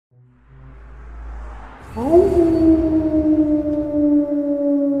Now,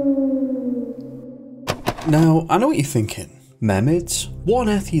 I know what you're thinking. Mermaids? What on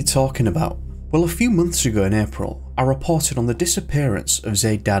earth are you talking about? Well, a few months ago in April, I reported on the disappearance of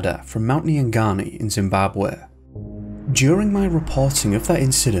Zayd Dada from Mount Nyangani in Zimbabwe. During my reporting of that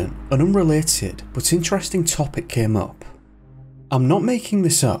incident, an unrelated but interesting topic came up. I'm not making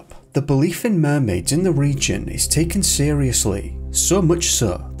this up. The belief in mermaids in the region is taken seriously, so much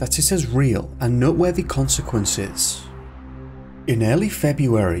so that it has real and noteworthy consequences. In early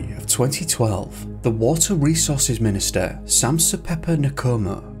February of 2012, the Water Resources Minister Sipepa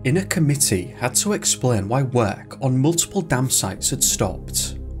Nkomo in a committee had to explain why work on multiple dam sites had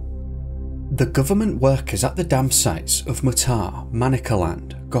stopped. The government workers at the dam sites of Mutare,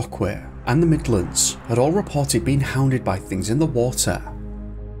 Manicaland, Gokwe and the Midlands had all reported being hounded by things in the water.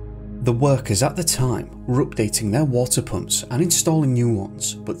 The workers at the time were updating their water pumps and installing new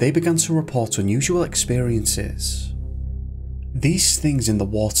ones, but they began to report unusual experiences. These things in the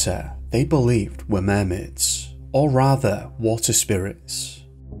water they believed were mermaids, or rather water spirits.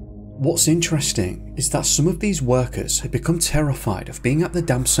 What's interesting is that some of these workers had become terrified of being at the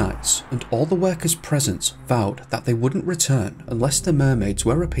dam sites, and all the workers present vowed that they wouldn't return unless the mermaids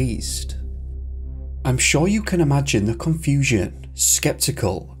were appeased. I'm sure you can imagine the confusion,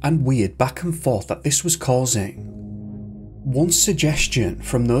 skeptical and weird back and forth that this was causing. One suggestion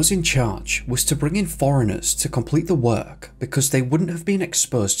from those in charge was to bring in foreigners to complete the work because they wouldn't have been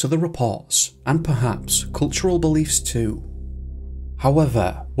exposed to the reports and perhaps cultural beliefs too.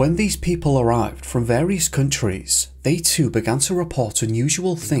 However, when these people arrived from various countries, they too began to report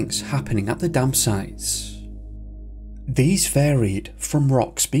unusual things happening at the dam sites. These varied from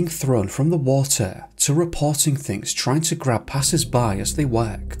rocks being thrown from the water to reporting things trying to grab passers-by as they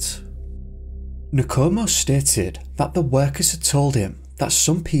worked. Nkomo stated that the workers had told him that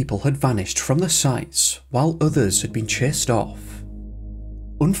some people had vanished from the sites while others had been chased off.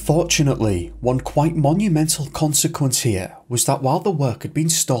 Unfortunately, one quite monumental consequence here was that while the work had been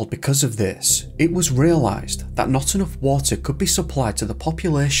stalled because of this, it was realised that not enough water could be supplied to the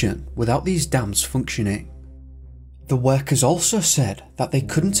population without these dams functioning. The workers also said that they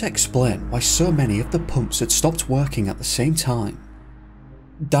couldn't explain why so many of the pumps had stopped working at the same time.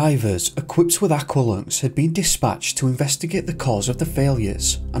 Divers equipped with aqualungs had been dispatched to investigate the cause of the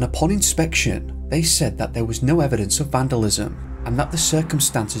failures, and upon inspection they said that there was no evidence of vandalism and that the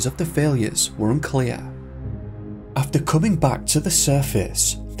circumstances of the failures were unclear. After coming back to the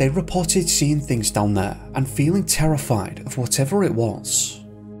surface, they reported seeing things down there and feeling terrified of whatever it was.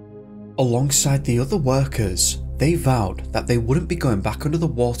 Alongside the other workers, they vowed that they wouldn't be going back under the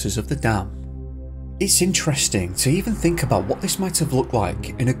waters of the dam. It's interesting to even think about what this might have looked like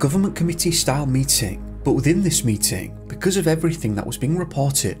in a government committee style meeting, but within this meeting, because of everything that was being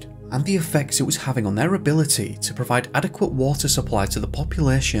reported and the effects it was having on their ability to provide adequate water supply to the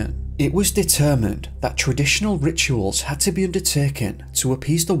population, it was determined that traditional rituals had to be undertaken to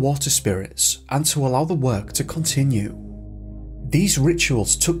appease the water spirits and to allow the work to continue. These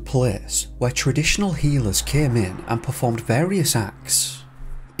rituals took place where traditional healers came in and performed various acts,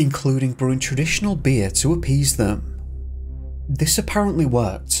 including brewing traditional beer to appease them. This apparently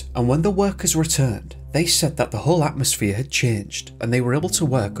worked, and when the workers returned, they said that the whole atmosphere had changed and they were able to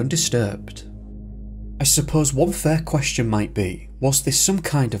work undisturbed. I suppose one fair question might be, was this some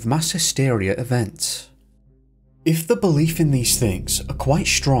kind of mass hysteria event? If the belief in these things are quite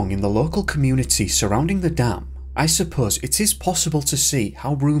strong in the local community surrounding the dam, I suppose it is possible to see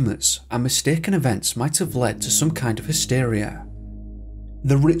how rumours and mistaken events might have led to some kind of hysteria.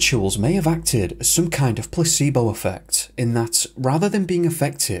 The rituals may have acted as some kind of placebo effect, in that, rather than being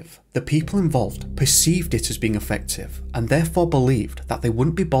effective, the people involved perceived it as being effective and therefore believed that they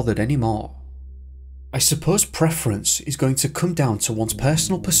wouldn't be bothered anymore. I suppose preference is going to come down to one's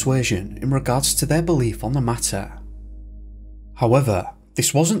personal persuasion in regards to their belief on the matter. However,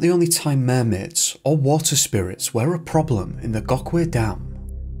 this wasn't the only time mermaids or water spirits were a problem in the Gokwe Dam.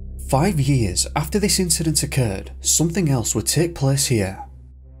 5 years after this incident occurred, something else would take place here.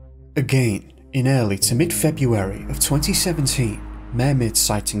 Again, in early to mid-February of 2017, mermaid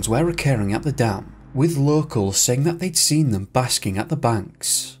sightings were occurring at the dam, with locals saying that they'd seen them basking at the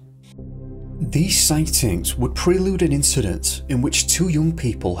banks. These sightings would prelude an incident in which 2 young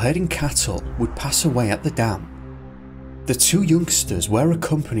people herding cattle would pass away at the dam. The 2 youngsters were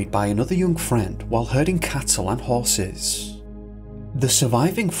accompanied by another young friend while herding cattle and horses. The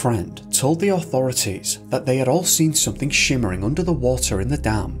surviving friend told the authorities that they had all seen something shimmering under the water in the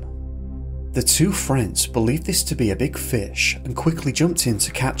dam. The 2 friends believed this to be a big fish and quickly jumped in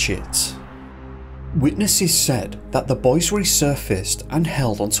to catch it. Witnesses said that the boys resurfaced and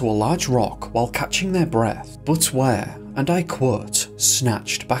held onto a large rock while catching their breath, but were, and I quote,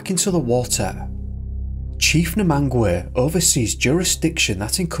 snatched back into the water. Chief Namangwe oversees jurisdiction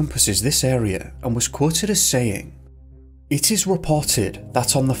that encompasses this area and was quoted as saying, "It is reported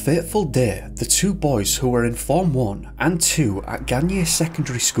that on the fateful day the two boys who were in Form 1 and 2 at Ganye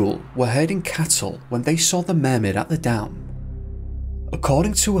Secondary School were herding cattle when they saw the mermaid at the dam.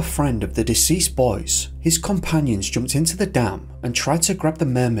 According to a friend of the deceased boys, his companions jumped into the dam and tried to grab the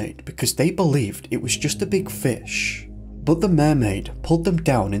mermaid because they believed it was just a big fish, but the mermaid pulled them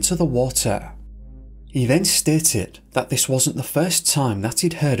down into the water." He then stated that this wasn't the first time that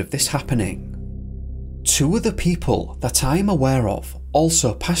he'd heard of this happening. Two other people that I am aware of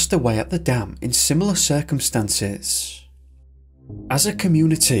also passed away at the dam in similar circumstances. As a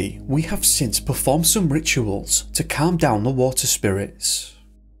community, we have since performed some rituals to calm down the water spirits.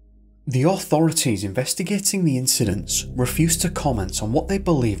 The authorities investigating the incidents refused to comment on what they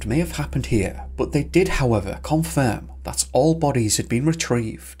believed may have happened here, but they did however confirm that all bodies had been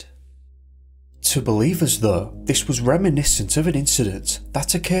retrieved. To believers though, this was reminiscent of an incident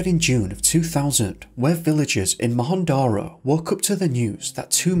that occurred in June of 2000 where villagers in Mahondara woke up to the news that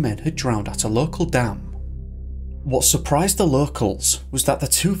two men had drowned at a local dam. What surprised the locals was that the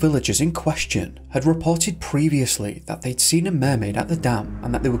two villagers in question had reported previously that they'd seen a mermaid at the dam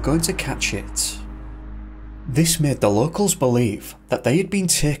and that they were going to catch it. This made the locals believe that they had been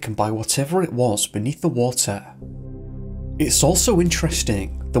taken by whatever it was beneath the water. It's also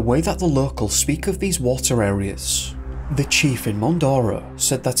interesting the way that the locals speak of these water areas. The chief in Mondoro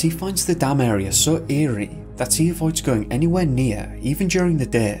said that he finds the dam area so eerie that he avoids going anywhere near even during the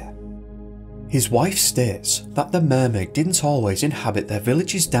day. His wife states that the mermaid didn't always inhabit their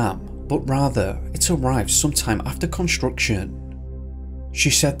village's dam, but rather it arrived sometime after construction. She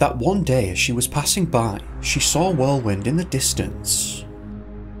said that one day as she was passing by, she saw a whirlwind in the distance.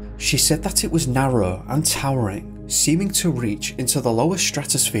 She said that it was narrow and towering, seeming to reach into the lower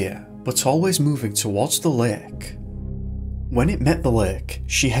stratosphere, but always moving towards the lake. When it met the lake,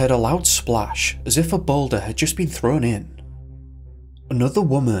 she heard a loud splash as if a boulder had just been thrown in. Another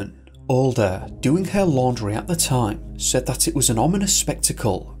woman, older, doing her laundry at the time, said that it was an ominous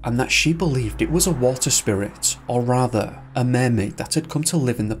spectacle and that she believed it was a water spirit, or rather, a mermaid that had come to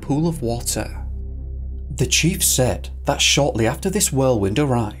live in the pool of water. The chief said that shortly after this whirlwind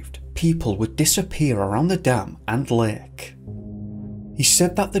arrived, people would disappear around the dam and lake. He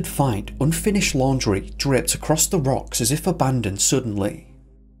said that they'd find unfinished laundry draped across the rocks as if abandoned suddenly.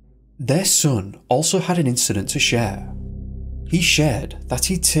 Their son also had an incident to share. He shared that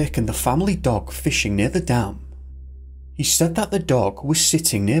he'd taken the family dog fishing near the dam. He said that the dog was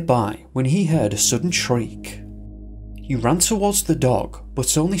sitting nearby when he heard a sudden shriek. He ran towards the dog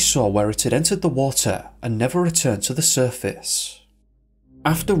but only saw where it had entered the water and never returned to the surface.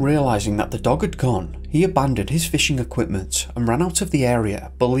 After realising that the dog had gone, he abandoned his fishing equipment and ran out of the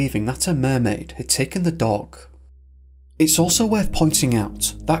area, believing that a mermaid had taken the dog. It's also worth pointing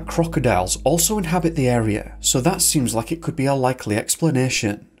out that crocodiles also inhabit the area, so that seems like it could be a likely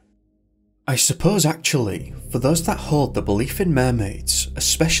explanation. I suppose actually, for those that hold the belief in mermaids,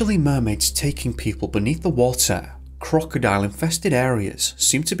 especially mermaids taking people beneath the water, crocodile-infested areas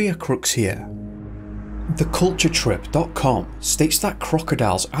seem to be a crux here. TheCultureTrip.com states that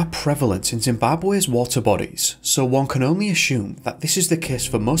crocodiles are prevalent in Zimbabwe's water bodies, so one can only assume that this is the case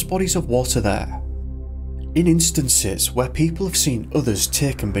for most bodies of water there. In instances where people have seen others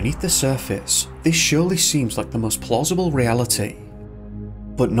taken beneath the surface, this surely seems like the most plausible reality.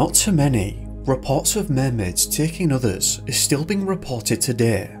 But not to many, reports of mermaids taking others is still being reported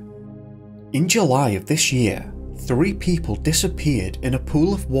today. In July of this year, 3 people disappeared in a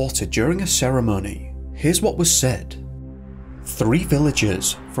pool of water during a ceremony. Here's what was said. 3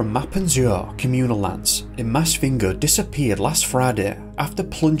 villagers from Mapanzio communal lands in Masvingo disappeared last Friday after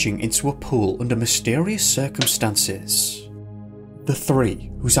plunging into a pool under mysterious circumstances. The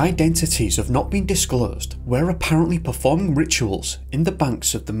 3, whose identities have not been disclosed, were apparently performing rituals in the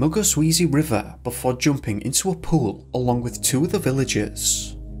banks of the Mugoswizi River before jumping into a pool along with 2 of the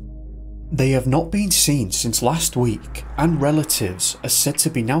villagers. They have not been seen since last week, and relatives are said to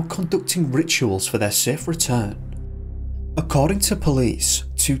be now conducting rituals for their safe return. According to police,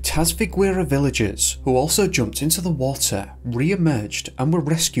 2 Tazviguera villagers who also jumped into the water re-emerged and were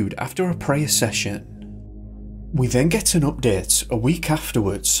rescued after a prayer session. We then get an update a week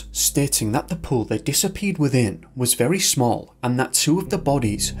afterwards stating that the pool they disappeared within was very small and that 2 of the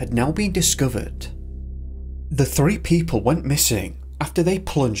bodies had now been discovered. The 3 people went missing after they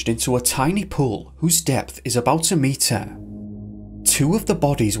plunged into a tiny pool whose depth is about a metre. Two of the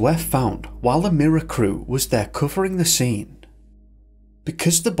bodies were found while the mirror crew was there covering the scene.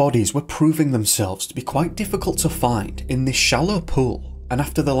 Because the bodies were proving themselves to be quite difficult to find in this shallow pool, and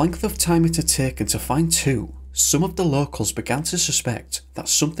after the length of time it had taken to find two, some of the locals began to suspect that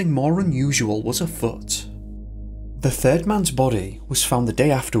something more unusual was afoot. The third man's body was found the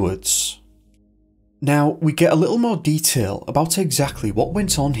day afterwards. Now, we get a little more detail about exactly what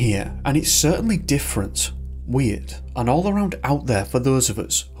went on here, and it's certainly different, weird, and all around out there for those of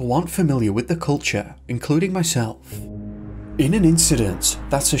us who aren't familiar with the culture, including myself. In an incident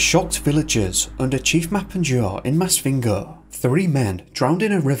that has shocked villagers under Chief Mapanjor in Masvingo, 3 men drowned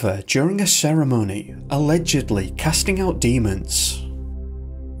in a river during a ceremony allegedly casting out demons.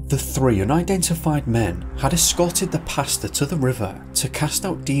 The 3 unidentified men had escorted the pastor to the river to cast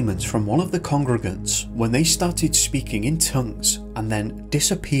out demons from one of the congregants when they started speaking in tongues and then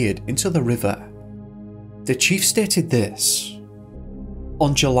disappeared into the river. The chief stated this: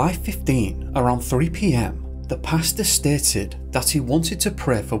 "On July 15, around 3 PM, the pastor stated that he wanted to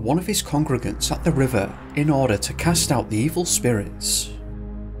pray for one of his congregants at the river in order to cast out the evil spirits.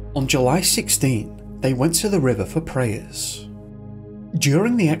 On July 16, they went to the river for prayers.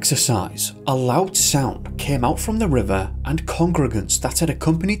 During the exercise, a loud sound came out from the river and congregants that had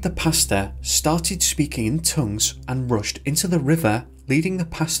accompanied the pastor started speaking in tongues and rushed into the river, leaving the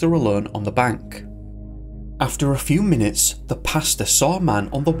pastor alone on the bank. After a few minutes, the pastor saw a man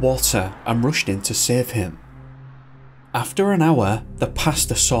on the water and rushed in to save him. After an hour, the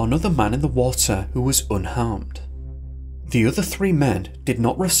pastor saw another man in the water who was unharmed. The other 3 men did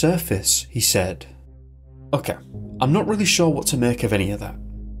not resurface," he said. Okay, I'm not really sure what to make of any of that.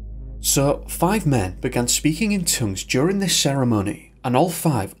 So 5 men began speaking in tongues during this ceremony, and all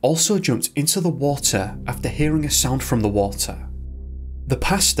 5 also jumped into the water after hearing a sound from the water. The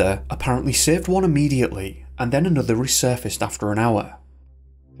pastor apparently saved one immediately, and then another resurfaced after an hour.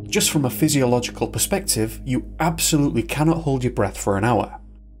 Just from a physiological perspective, you absolutely cannot hold your breath for an hour.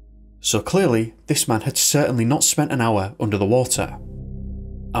 So clearly, this man had certainly not spent an hour under the water.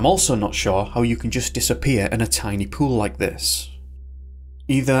 I'm also not sure how you can just disappear in a tiny pool like this.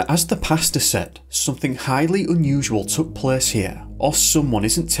 Either, as the pastor said, something highly unusual took place here, or someone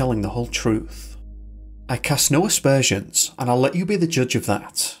isn't telling the whole truth. I cast no aspersions, and I'll let you be the judge of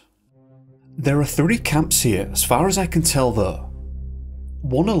that. There are 3 camps here as far as I can tell though.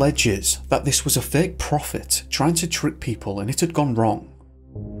 One alleges that this was a fake prophet trying to trick people and it had gone wrong.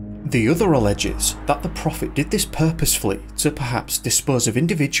 The other alleges that the prophet did this purposefully to perhaps dispose of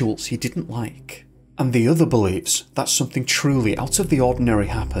individuals he didn't like. And the other believes that something truly out of the ordinary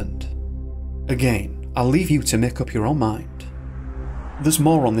happened. Again, I'll leave you to make up your own mind. There's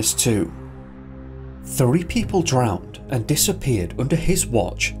more on this too. 3 people drowned and disappeared under his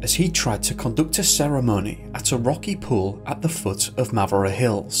watch as he tried to conduct a ceremony at a rocky pool at the foot of Mavara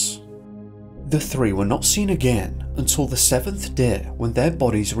Hills. The 3 were not seen again until the 7th day when their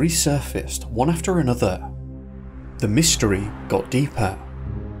bodies resurfaced one after another. The mystery got deeper.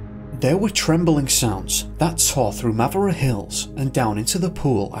 There were trembling sounds that tore through Mavara Hills and down into the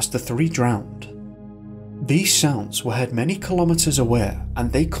pool as the 3 drowned. These sounds were heard many kilometers away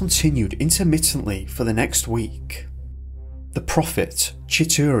and they continued intermittently for the next week. The prophet,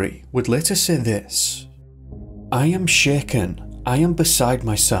 Chituri, would later say this: "I am shaken, I am beside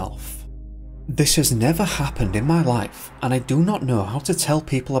myself. This has never happened in my life and I do not know how to tell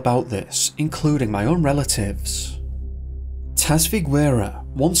people about this, including my own relatives." Tasviguera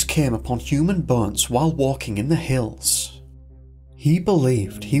once came upon human bones while walking in the hills. He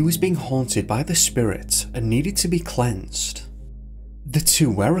believed he was being haunted by the spirit and needed to be cleansed. The 2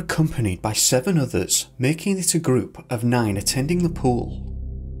 were accompanied by 7 others, making it a group of 9 attending the pool.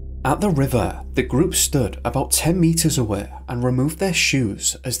 At the river, the group stood about 10 meters away and removed their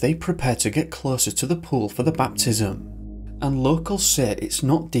shoes as they prepared to get closer to the pool for the baptism. And locals say it's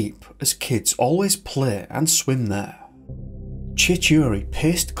not deep as kids always play and swim there. Chituri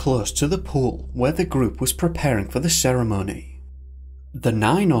paced close to the pool where the group was preparing for the ceremony. The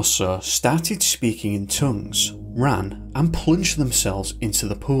 9 or so started speaking in tongues, ran and plunged themselves into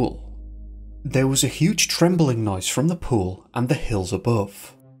the pool. There was a huge trembling noise from the pool and the hills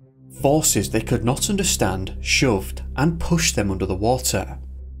above. Forces they could not understand shoved and pushed them under the water.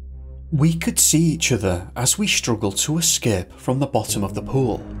 We could see each other as we struggled to escape from the bottom of the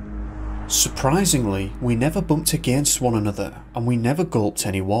pool. Surprisingly, we never bumped against one another and we never gulped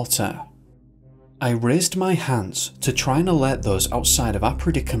any water. I raised my hands to try and alert those outside of our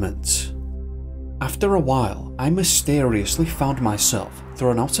predicament. After a while, I mysteriously found myself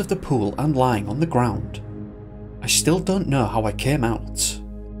thrown out of the pool and lying on the ground. I still don't know how I came out.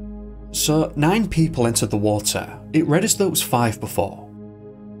 So 9 people entered the water. It read as though it was 5 before.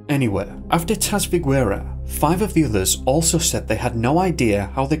 Anyway, after Tasvigwera, 5 of the others also said they had no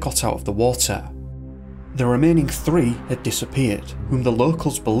idea how they got out of the water. The remaining 3 had disappeared, whom the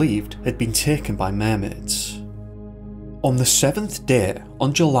locals believed had been taken by mermaids. On the 7th day,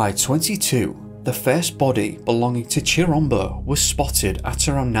 on July 22, the first body belonging to Chirombo was spotted at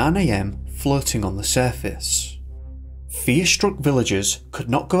around 9 AM floating on the surface. Fear-struck villagers could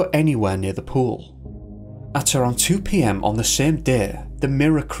not go anywhere near the pool. At around 2 PM on the same day, the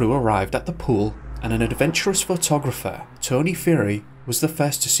mirror crew arrived at the pool and an adventurous photographer, Tony Fury, was the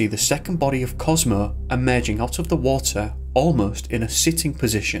first to see the second body of Cosmo emerging out of the water almost in a sitting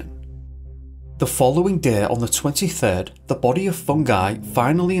position. The following day, on the 23rd, the body of Fungi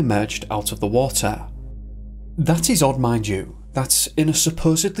finally emerged out of the water. That is odd, mind you, that in a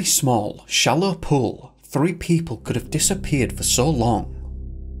supposedly small, shallow pool, 3 people could have disappeared for so long.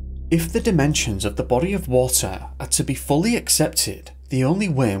 If the dimensions of the body of water are to be fully accepted, the only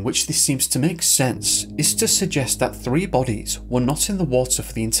way in which this seems to make sense is to suggest that 3 bodies were not in the water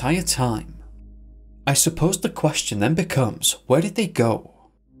for the entire time. I suppose the question then becomes, where did they go?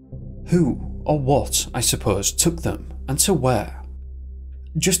 Who, or what, I suppose, took them, and to where?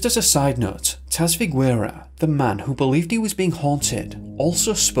 Just as a side note, Tasvigwera, the man who believed he was being haunted,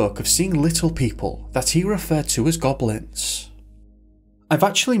 also spoke of seeing little people that he referred to as goblins. I've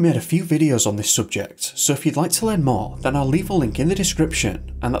actually made a few videos on this subject, so if you'd like to learn more, then I'll leave a link in the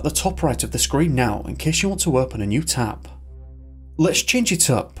description and at the top right of the screen now in case you want to open a new tab. Let's change it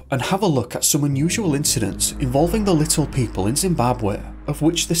up and have a look at some unusual incidents involving the little people in Zimbabwe, of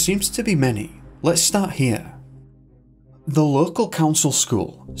which there seems to be many. Let's start here. The local council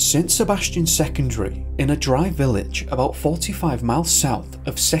school, St Sebastian Secondary, in a dry village about 45 miles south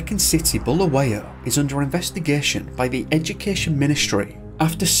of Second City, Bulawayo, is under investigation by the Education Ministry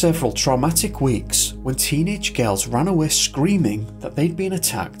after several traumatic weeks when teenage girls ran away screaming that they'd been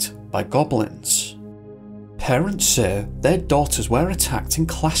attacked by goblins. Parents say their daughters were attacked in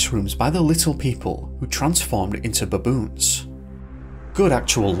classrooms by the little people who transformed into baboons. Good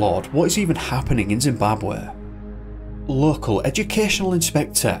actual lord, what is even happening in Zimbabwe? Local educational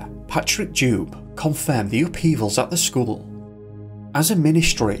inspector Patrick Dube confirmed the upheavals at the school. As a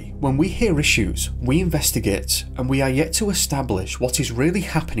ministry, when we hear issues, we investigate, and we are yet to establish what is really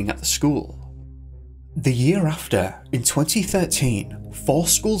happening at the school. The year after, in 2013, 4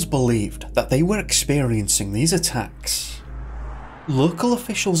 schools believed that they were experiencing these attacks. Local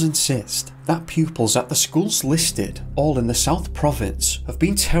officials insist that pupils at the schools listed, all in the South Province, have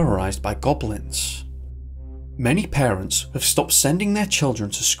been terrorised by goblins. Many parents have stopped sending their children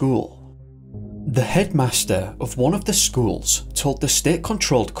to school. The headmaster of one of the schools told the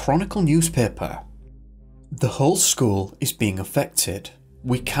state-controlled Chronicle newspaper, "The whole school is being affected.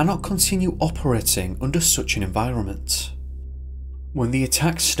 We cannot continue operating under such an environment. When the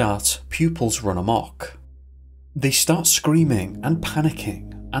attacks start, pupils run amok. They start screaming and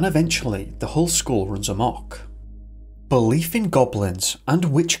panicking, and eventually the whole school runs amok." Belief in goblins and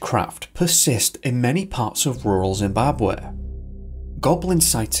witchcraft persist in many parts of rural Zimbabwe. Goblin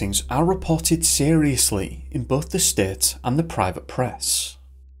sightings are reported seriously in both the state and the private press.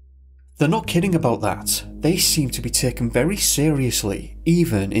 They're not kidding about that, they seem to be taken very seriously,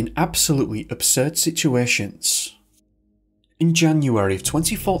 even in absolutely absurd situations. In January of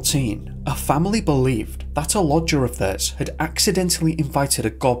 2014, a family believed that a lodger of theirs had accidentally invited a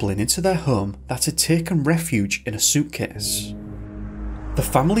goblin into their home that had taken refuge in a suitcase. The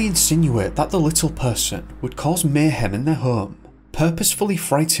family insinuate that the little person would cause mayhem in their home, purposefully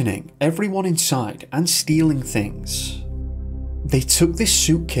frightening everyone inside and stealing things. They took this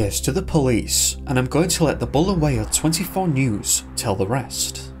suitcase to the police, and I'm going to let the Bulawayo 24 News tell the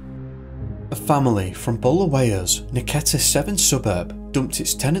rest. A family from Bulawayo's Niketa 7 suburb dumped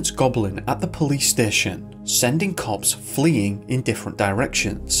its tenant's goblin at the police station, sending cops fleeing in different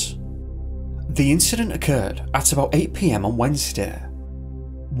directions. The incident occurred at about 8 PM on Wednesday.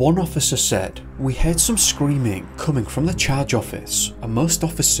 One officer said, "We heard some screaming coming from the charge office, and most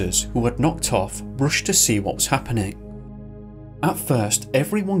officers who had knocked off rushed to see what was happening. At first,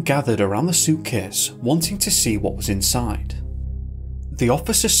 everyone gathered around the suitcase, wanting to see what was inside. The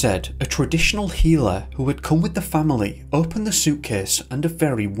officer said a traditional healer who had come with the family opened the suitcase and a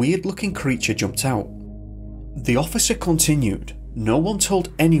very weird looking creature jumped out. The officer continued, no one told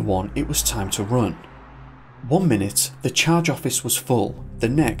anyone it was time to run. One minute, the charge office was full, the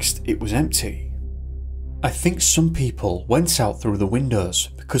next, it was empty. I think some people went out through the windows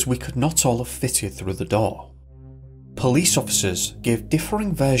because we could not all have fitted through the door." Police officers gave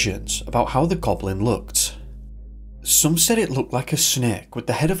differing versions about how the goblin looked. Some said it looked like a snake with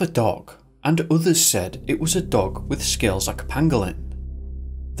the head of a dog, and others said it was a dog with scales like a pangolin.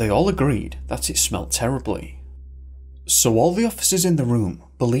 They all agreed that it smelled terribly. So all the officers in the room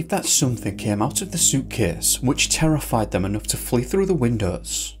believed that something came out of the suitcase which terrified them enough to flee through the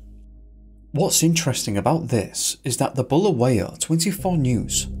windows. What's interesting about this is that the Bulawayo 24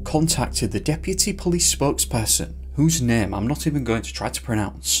 News contacted the deputy police spokesperson, whose name I'm not even going to try to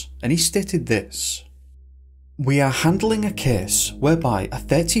pronounce, and he stated this: "We are handling a case whereby a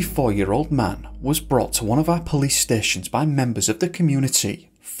 34-year-old man was brought to one of our police stations by members of the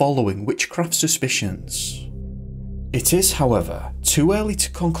community following witchcraft suspicions. It is, however, too early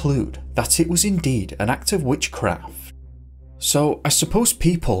to conclude that it was indeed an act of witchcraft. So I suppose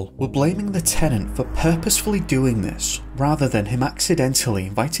people were blaming the tenant for purposefully doing this rather than him accidentally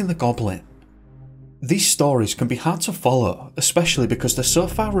inviting the goblin. These stories can be hard to follow, especially because they're so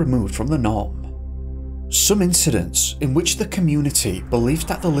far removed from the norm. Some incidents in which the community believes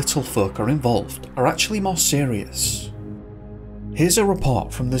that the little folk are involved are actually more serious. Here's a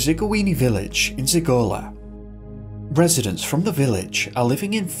report from the Zigawini village in Zigola. Residents from the village are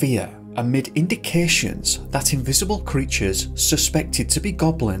living in fear amid indications that invisible creatures suspected to be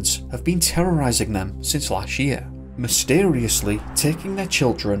goblins have been terrorising them since last year, mysteriously taking their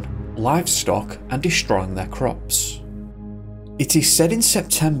children, livestock and destroying their crops. It is said in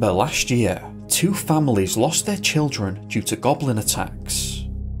September last year, 2 families lost their children due to goblin attacks.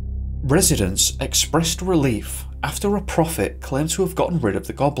 Residents expressed relief after a prophet claimed to have gotten rid of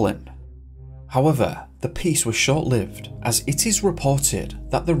the goblin. However, the peace was short-lived, as it is reported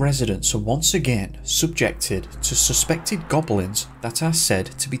that the residents are once again subjected to suspected goblins that are said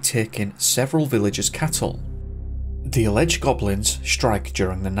to be taking several villagers' cattle. The alleged goblins strike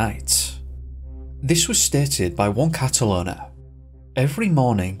during the night. This was stated by one cattle owner. Every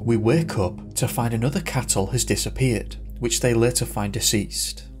morning we wake up to find another cattle has disappeared, which they later find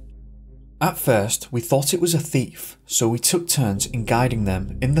deceased. At first we thought it was a thief, so we took turns in guiding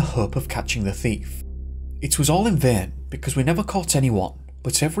them in the hope of catching the thief. It was all in vain because we never caught anyone,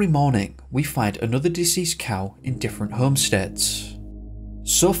 but every morning we find another deceased cow in different homesteads.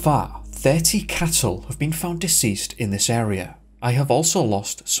 So far, 30 cattle have been found deceased in this area. I have also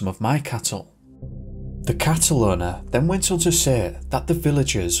lost some of my cattle." The cattle owner then went on to say that the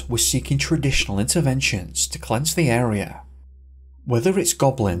villagers were seeking traditional interventions to cleanse the area. "Whether it's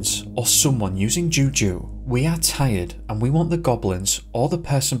goblins or someone using juju, we are tired and we want the goblins or the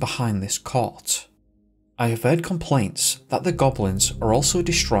person behind this caught. I have heard complaints that the goblins are also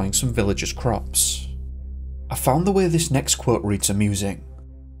destroying some villagers' crops." I found the way this next quote reads amusing.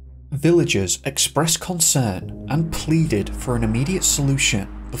 "Villagers expressed concern and pleaded for an immediate solution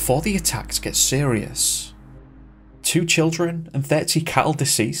before the attacks get serious. 2 children and 30 cattle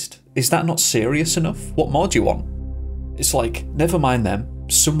deceased? Is that not serious enough? What more do you want? It's like, never mind them,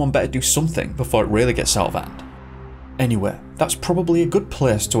 someone better do something before it really gets out of hand." Anyway, that's probably a good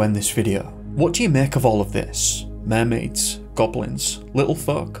place to end this video. What do you make of all of this? Mermaids? Goblins? Little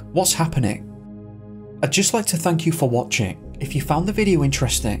folk? What's happening? I'd just like to thank you for watching. If you found the video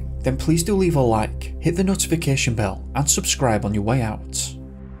interesting, then please do leave a like, hit the notification bell and subscribe on your way out.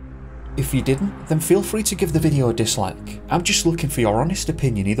 If you didn't, then feel free to give the video a dislike. I'm just looking for your honest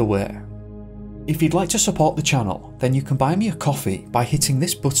opinion either way. If you'd like to support the channel, then you can buy me a coffee by hitting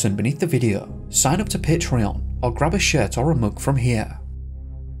this button beneath the video, sign up to Patreon, or grab a shirt or a mug from here.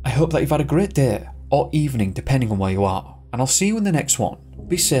 I hope that you've had a great day, or evening depending on where you are, and I'll see you in the next one.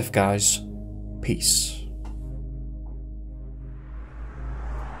 Be safe guys. Peace.